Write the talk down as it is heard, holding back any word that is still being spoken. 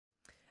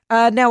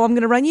Now, I'm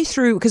going to run you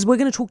through, because we're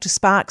going to talk to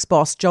Sparks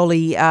boss,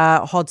 Jolly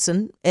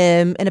Hodson,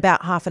 in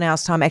about half an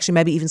hour's time, actually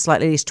maybe even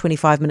slightly less,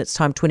 25 minutes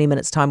time, 20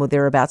 minutes time or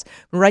thereabouts.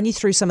 We'll run you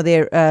through some of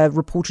their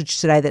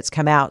reportage today that's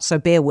come out, so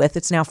bear with.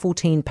 It's now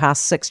 14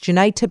 past 6.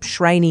 Janae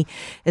Tibbs-Shraney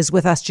is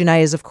with us.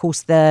 Janae is, of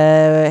course,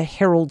 the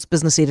Herald's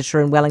business editor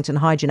in Wellington.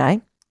 Hi,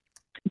 Janae.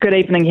 Good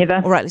evening,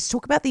 Heather. All right, let's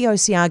talk about the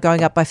OCR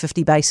going up by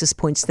 50 basis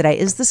points today.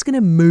 Is this going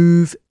to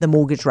move the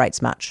mortgage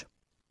rates much?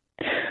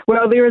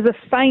 Well, there is a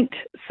faint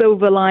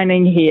silver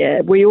lining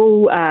here. We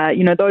all,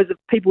 those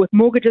people with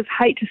mortgages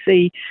hate to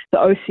see the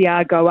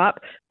OCR go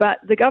up, but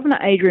the Governor,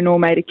 Adrian Orr,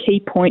 made a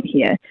key point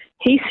here.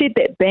 He said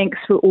that banks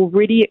were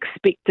already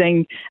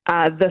expecting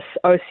this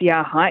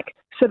OCR hike,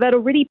 so they'd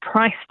already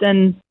priced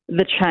in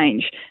the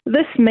change.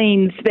 This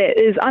means that it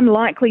is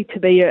unlikely to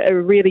be a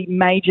really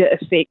major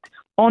effect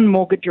on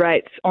mortgage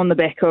rates on the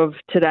back of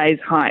today's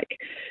hike.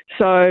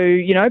 So,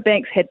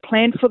 banks had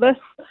planned for this.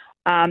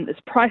 It's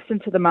priced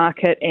into the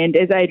market, and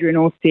as Adrian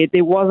Orr said,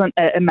 there wasn't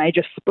a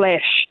major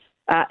splash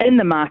in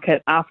the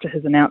market after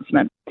his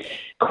announcement.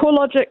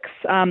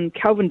 CoreLogic's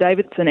Calvin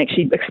Davidson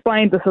actually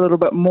explained this a little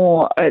bit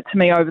more to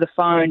me over the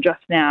phone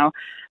just now.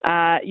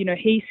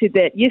 He said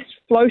that, yes,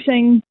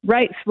 floating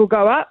rates will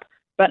go up,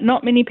 but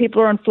not many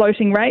people are on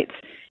floating rates.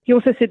 He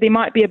also said there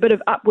might be a bit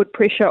of upward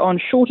pressure on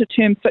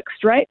shorter-term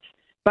fixed rates,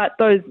 but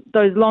those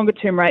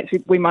longer-term rates,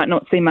 we might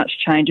not see much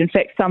change. In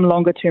fact, some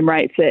longer-term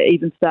rates are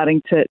even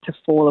starting to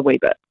fall a wee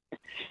bit.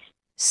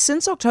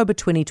 Since October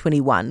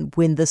 2021,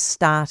 when this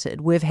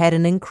started, we've had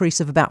an increase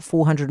of about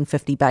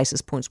 450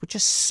 basis points, which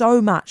is so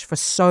much for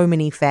so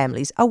many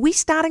families. Are we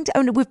starting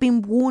to, we've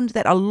been warned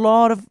that a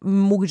lot of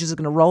mortgages are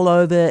going to roll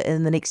over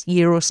in the next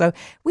year or so. Are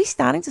we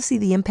starting to see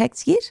the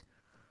impacts yet?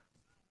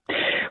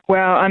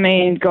 Well, I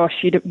mean, gosh,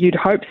 you'd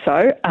hope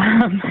so.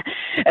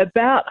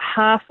 About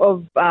half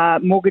of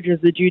mortgages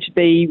are due to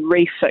be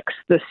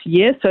refixed this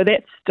year, so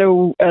that's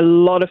still a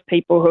lot of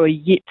people who are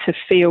yet to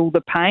feel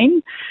the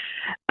pain.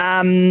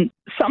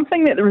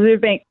 Something that the Reserve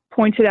Bank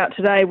pointed out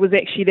today was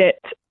actually that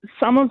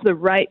some of the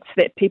rates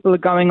that people are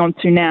going on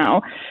to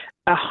now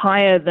are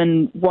higher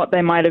than what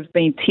they might have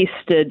been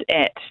tested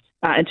at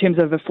in terms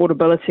of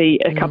affordability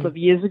a couple of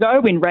years ago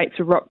when rates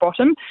were rock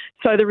bottom.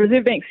 So the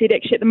Reserve Bank said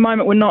actually at the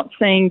moment we're not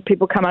seeing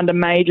people come under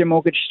major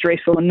mortgage stress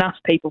or enough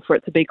people for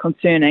it to be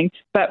concerning,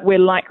 but we're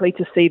likely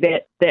to see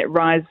that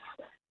rise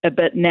a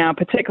bit now,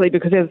 particularly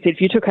because, as I said, if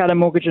you took out a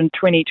mortgage in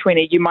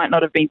 2020, you might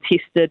not have been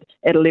tested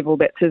at a level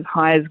that's as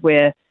high as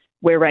where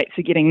rates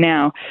are getting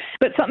now.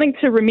 But something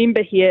to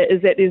remember here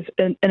is that there's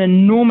an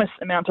enormous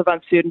amount of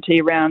uncertainty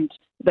around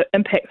the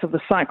impacts of the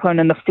cyclone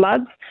and the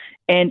floods.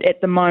 And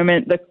at the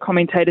moment, the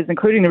commentators,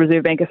 including the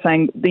Reserve Bank, are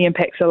saying the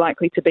impacts are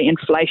likely to be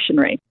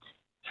inflationary.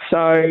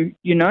 So,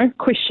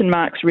 question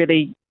marks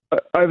really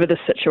over the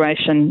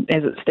situation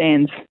as it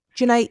stands.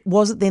 Janae,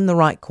 was it then the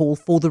right call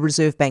for the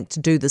Reserve Bank to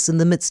do this in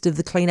the midst of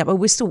the cleanup?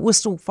 We're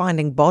still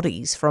finding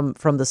bodies from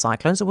the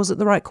cyclone, so was it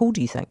the right call,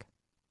 do you think?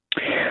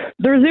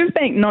 The Reserve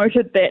Bank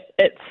noted that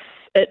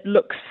it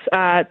looks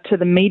to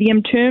the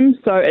medium term,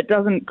 so it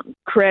doesn't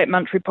create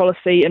monetary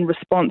policy in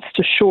response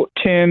to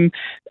short-term,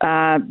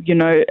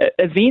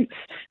 events.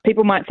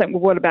 People might think,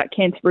 well, what about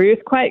Canterbury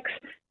earthquakes?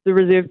 The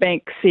Reserve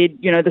Bank said,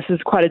 this is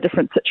quite a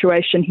different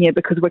situation here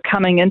because we're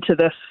coming into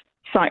this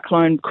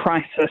cyclone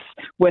crisis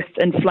with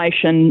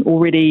inflation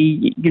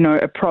already,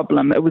 a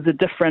problem. It was a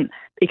different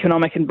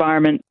economic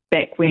environment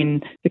back when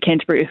the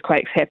Canterbury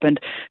earthquakes happened.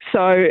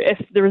 So if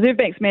the Reserve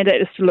Bank's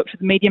mandate is to look to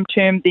the medium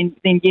term, then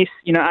yes,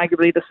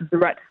 arguably this is the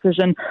right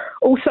decision.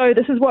 Also,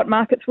 this is what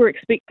markets were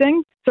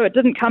expecting, so it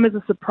didn't come as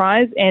a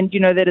surprise, and,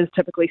 that is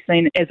typically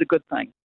seen as a good thing.